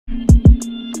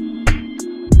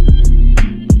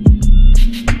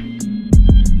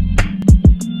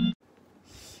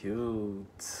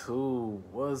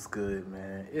good,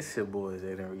 man? It's your boy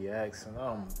Zayden Reacts, and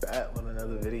I'm back with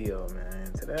another video, man.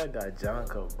 Today I got John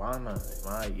Gabbana,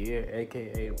 my year,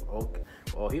 aka Book.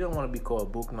 Well, he don't want to be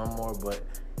called Book no more, but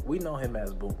we know him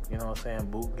as Book. You know what I'm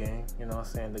saying? Book Gang. You know what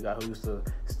I'm saying? The guy who used to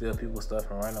steal people's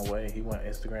stuff and run away. He went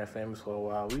Instagram famous for a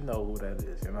while. We know who that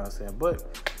is. You know what I'm saying? But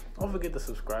don't forget to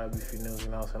subscribe if you're new. You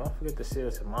know what I'm saying? Don't forget to share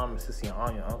it to mom and sissy and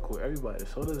aunt, your uncle, everybody.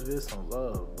 Show this video some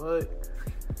love. But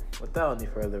without any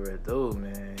further ado,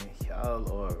 man, y'all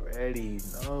already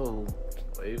know.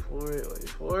 Wait for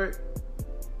it.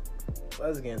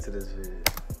 Let's get into this video.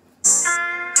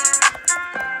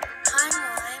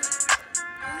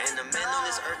 And the man on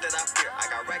this earth that I fear, I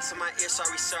got racks in my ear,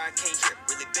 sorry sir, I can't hear.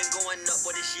 Really been going up,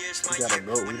 but this year's my year.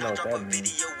 When I drop a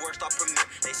video, worst off premiere.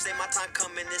 They say my time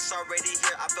coming, it's already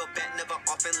here. I felt bad, never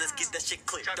often, let's get that shit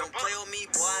clear. Don't play on me,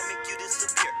 boy, I make you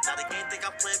disappear. Now the game think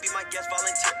I'm playing, be my guest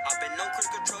volunteer. I've been on cruise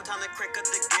control, time to crank up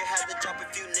the gear. Had to drop a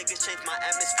few niggas, change my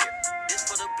atmosphere. This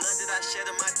for the blood that I shed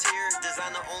in my tears.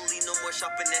 Designer only, no more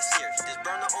shopping that Sears. This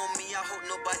burner on me, I hope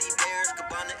nobody bears.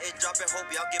 Gabbana it dropping, hope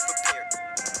y'all get prepared.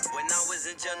 When I was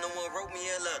in jail, no one wrote me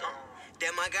a letter.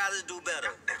 Damn, I gotta do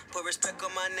better. Put respect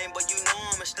on my name, but you know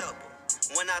I'm a stubber.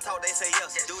 When I talk, they say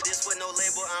yes. Do this with no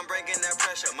label, I'm bringing that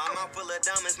pressure. My mouth full of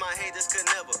diamonds, my haters could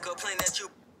never complain that you.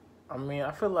 I mean,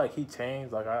 I feel like he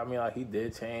changed. Like, like he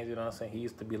did change. You know what I'm saying? He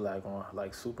used to be like on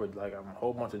like super like a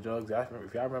whole bunch of drugs.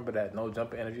 If y'all remember that no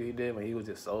jumper interview he did when he was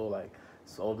just so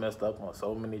messed up on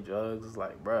so many drugs. It's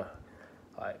like, bruh.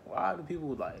 Like, why do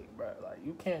people, like, bro, like,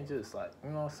 you can't just, like, you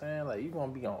know what I'm saying? Like, you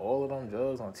gonna be on all of them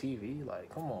drugs on TV?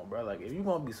 Like, come on, bro. Like, if you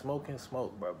gonna be smoking,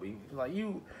 smoke, bro. But, like,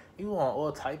 you on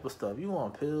all type of stuff. You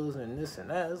on pills and this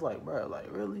and that. It's like, bro, like,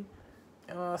 really?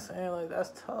 You know what I'm saying? Like,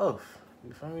 that's tough.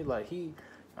 You feel me? Like, he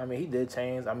did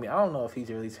change. I mean, I don't know if he's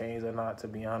really changed or not, to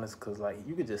be honest, because, like,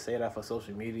 you could just say that for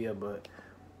social media, but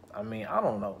I mean, I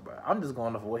don't know, bro. I'm just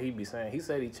going off of what he be saying. He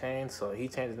said he changed, so he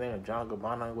changed his name to John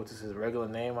Gabbana, which is his regular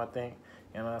name, I think.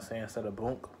 You know what I'm saying? Instead of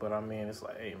Boonk. But I mean, it's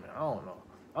like, hey, man, I don't know.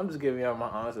 I'm just giving y'all my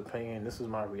honest opinion. This is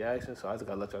my reaction, so I just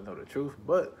gotta let y'all know the truth.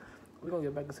 But we're gonna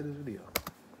get back into this video.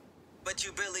 But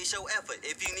you barely show effort.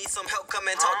 If you need some help, come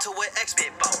and talk to an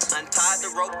expert. Untied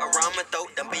the rope around my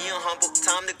throat. I'm being humble.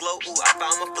 Time to glow. Ooh, I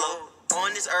found my flow. On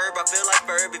this herb, I feel like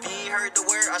verb. If you ain't heard the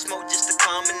word, I smoke just to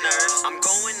calm my nerves. I'm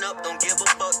going up, don't give a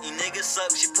fuck. You niggas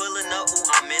suck, she pulling up.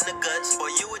 Ooh, I'm in the guts. Boy,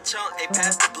 you a chunk, they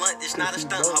pass the blunt. It's not a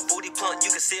stunt, her booty plump.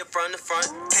 You can see it from the front.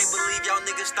 Can't believe y'all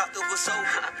niggas stopped it with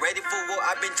soldier. Ready for war,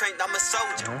 I've been trained, I'm a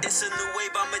soldier. It's a new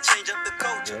wave, I'ma change up the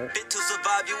culture. Fit to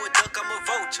survive, you a duck, I'm a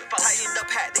vulture. Tightened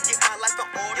up hat to get my life in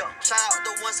order. Shout out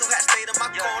the ones who had stayed in my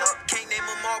corner. Can't name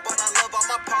them all, but I love all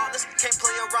my partners. Can't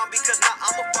play around because now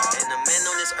I'm a father. And the man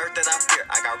on this earth that I fear.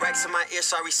 I got racks in my ear,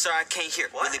 sorry sir, I can't hear.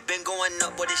 Really been going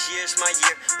up, but this year's my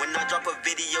year. When I drop a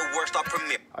video, worst off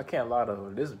premiere. I can't lie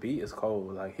though, this beat is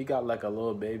cold. Like, he got like a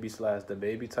little baby / the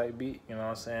baby type beat. You know what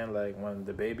I'm saying? Like when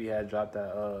the baby had dropped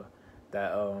that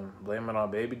Blame It On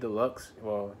Baby Deluxe.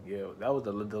 Well, yeah, that was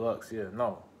the deluxe. Yeah,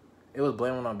 no, it was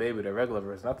Blame It On Baby, the regular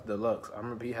version, not the deluxe. I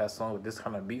remember he had songs with this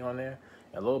kind of beat on there.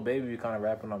 And Lil Baby be kind of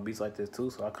rapping on beats like this too.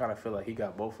 So I kind of feel like he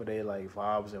got both of their like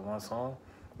vibes in one song.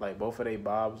 Like both of their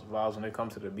vibes when it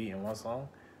comes to the beat in one song.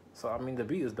 So I mean, the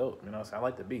beat is dope. You know what I'm saying? I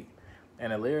like the beat.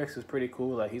 And the lyrics is pretty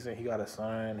cool. Like, he said he got a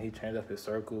son, he changed up his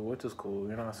circle, which is cool.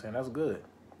 You know what I'm saying? That's good.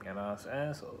 You know what I'm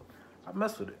saying? So I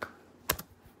mess with it.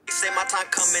 Say my time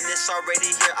coming, it's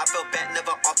already here. I felt bad,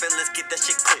 never often, let's get that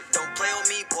shit clear. Don't play on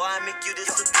me, boy, I make you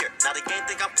disappear. Now the game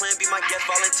think I'm playing, be my guest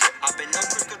volunteer. I've been on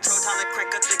cruise control, time to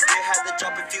crank up the gear. Had to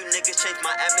drop a few niggas, change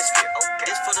my atmosphere.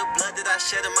 This for the blood that I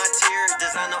shed in my tears.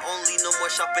 Designer only, no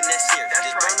more shopping that Sears.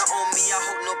 This burner on me, I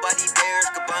hope nobody bears.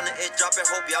 Gabbana it dropping,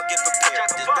 hope y'all get prepared.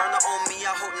 This burner on me,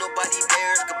 I hope nobody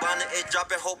bears. Gabbana it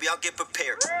dropping, hope y'all get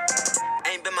prepared.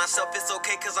 Ain't been myself, it's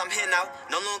okay cause I'm here now.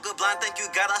 No longer blind, thank you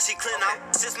God, I see clear now.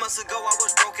 6 months ago I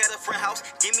was broke at a friend house.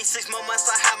 Give me 6 more months,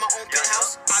 I have my own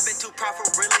penthouse. I've been too proud for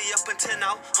really up until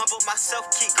now. Humble myself,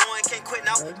 keep going, can't quit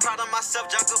now. Proud of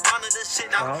myself, John Gabbana this shit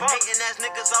now. Hating ass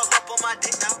niggas all up on my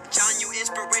dick now. John, you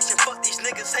inspiration, fuck these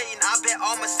niggas hating. I bet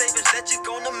all my savings that you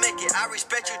gonna make it. I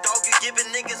respect you, dog, you giving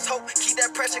niggas hope. Keep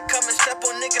that pressure coming, step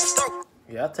on niggas' throat.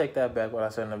 Yeah, I take that back what I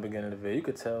said in the beginning of the video. You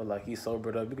could tell, like, he's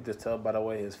sobered up. You could just tell by the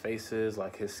way his face is,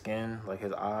 like, his skin, like,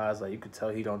 his eyes. Like, you could tell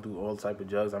he don't do all type of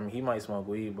drugs. I mean, he might smoke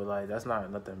weed, but, like, that's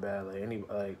not nothing bad.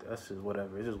 Like, that's just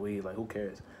whatever. It's just weed. Like, who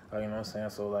cares? Like, you know what I'm saying?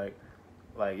 So, like,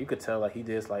 you could tell, like, he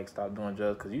just, like, stopped doing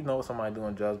drugs. Because you know somebody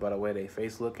doing drugs by the way they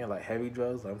face looking, like, heavy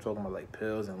drugs. Like, I'm talking about, like,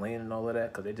 pills and lean and all of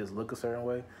that. Because they just look a certain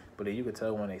way. But then you could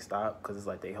tell when they stop. Because it's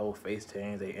like they whole face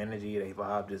change, their energy, their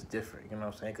vibe just different. You know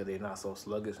what I'm saying? Because they're not so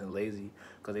sluggish and lazy.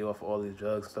 Because they offer all these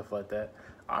drugs and stuff like that.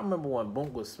 I remember when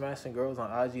Boonk was smashing girls on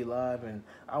IG Live, and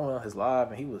I went on his live,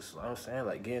 and he was, I'm saying,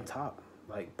 like, getting top,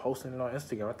 like, posting it on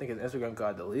Instagram. I think his Instagram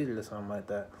got deleted or something like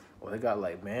that, or they got,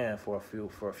 like, banned for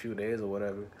a few days or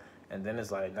whatever. And then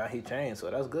it's like, now he changed, so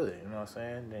that's good, you know what I'm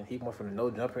saying? Then he went from the no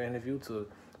jumper interview to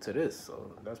this,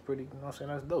 so that's pretty, you know what I'm saying?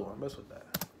 That's dope. I mess with that.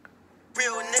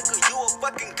 Real nigga, you a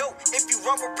fucking goat. If you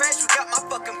run for praise, you got my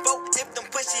fucking vote. If them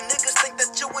pussy niggas think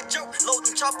that you a joke, load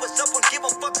them choppers up and give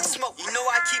them fucking smoke. You know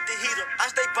I keep the heater,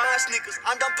 I stay buying sneakers.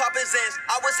 I'm done popping Zans,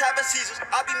 I was having seizures.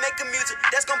 I be making music,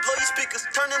 that's gonna blow your speakers.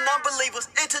 Turning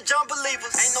non-believers into John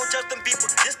believers. Ain't no Justin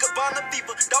Bieber, this Gabbana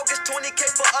fever. Dog is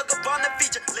 20K for a Gabbana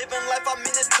feature. Living life, I'm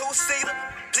in a two-seater.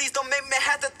 Please don't make me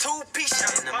have the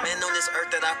two-piece. And the man on this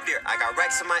earth that I fear. I got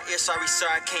racks in my ear, sorry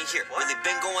sir, I can't hear. Really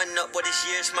been going up, but this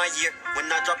year's my year. When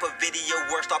I drop a video,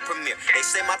 worst I'll premiere. They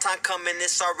say my time coming,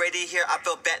 it's already here. I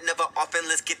feel bad, never often,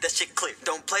 let's get that shit clear.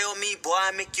 Don't play with me, boy,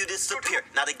 I make you disappear.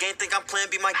 Now the game think I'm playing,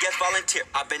 be my guest volunteer.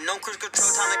 I've been on cruise control,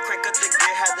 time to crank up the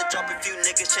gear. Had to drop a few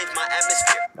niggas, change my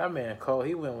atmosphere. That man cold.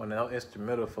 He went with no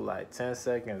instrumental for like 10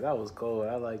 seconds. That was cold.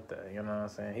 I like that. You know what I'm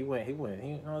saying? He went, you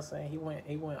know what I'm saying? He went,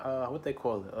 what they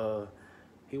call it?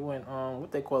 He went,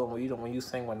 what they call it when you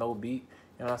sing with no beat?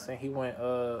 You know what I'm saying? He went,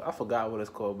 I forgot what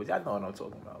it's called, but y'all know what I'm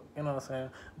talking about. You know what I'm saying?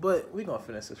 But we gonna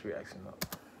finish this reaction up.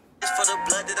 It's for the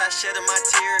blood that I shed in my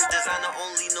tears. Designer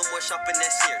only, no more shopping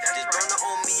that Sears. This burner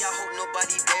on me, I hope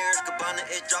nobody dares. Gabbana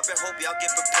is dropping, hope y'all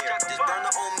get prepared. This burner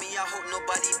on me, I hope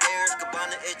nobody dares.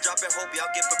 Gabbana is dropping, hope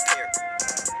y'all get prepared.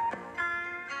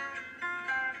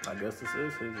 I guess this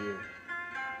is his year.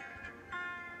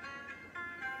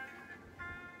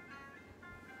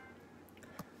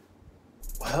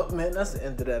 Well, man, that's the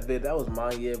end of that video. That was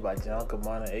My Year by John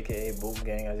Gabbana, a.k.a. Boom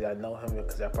Gang. As y'all know him,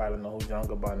 because y'all probably know who John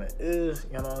Gabbana is.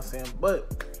 You know what I'm saying?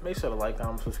 But make sure to like,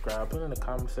 comment, subscribe. Put in the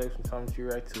comment section something you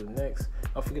react to next.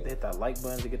 Don't forget to hit that like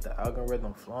button to get the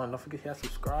algorithm flowing. Don't forget to hit that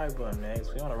subscribe button, man.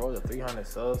 Because we on the road to 300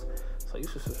 subs. So you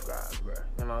should subscribe, bro.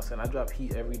 You know what I'm saying? I drop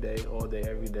heat every day, all day,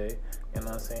 every day. You know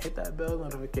what I'm saying? Hit that bell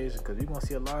notification, because you're going to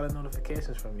see a lot of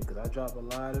notifications from me, because I drop a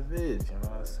lot of vids. You know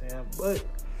what I'm saying? But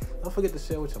don't forget to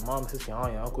share with your mom, sister, your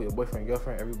aunt, your uncle, your boyfriend,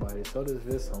 girlfriend, everybody. Show this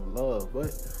vid some love.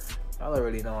 But y'all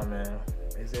already know, man.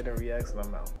 It's Zayden Reacts, and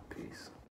I'm out. Peace.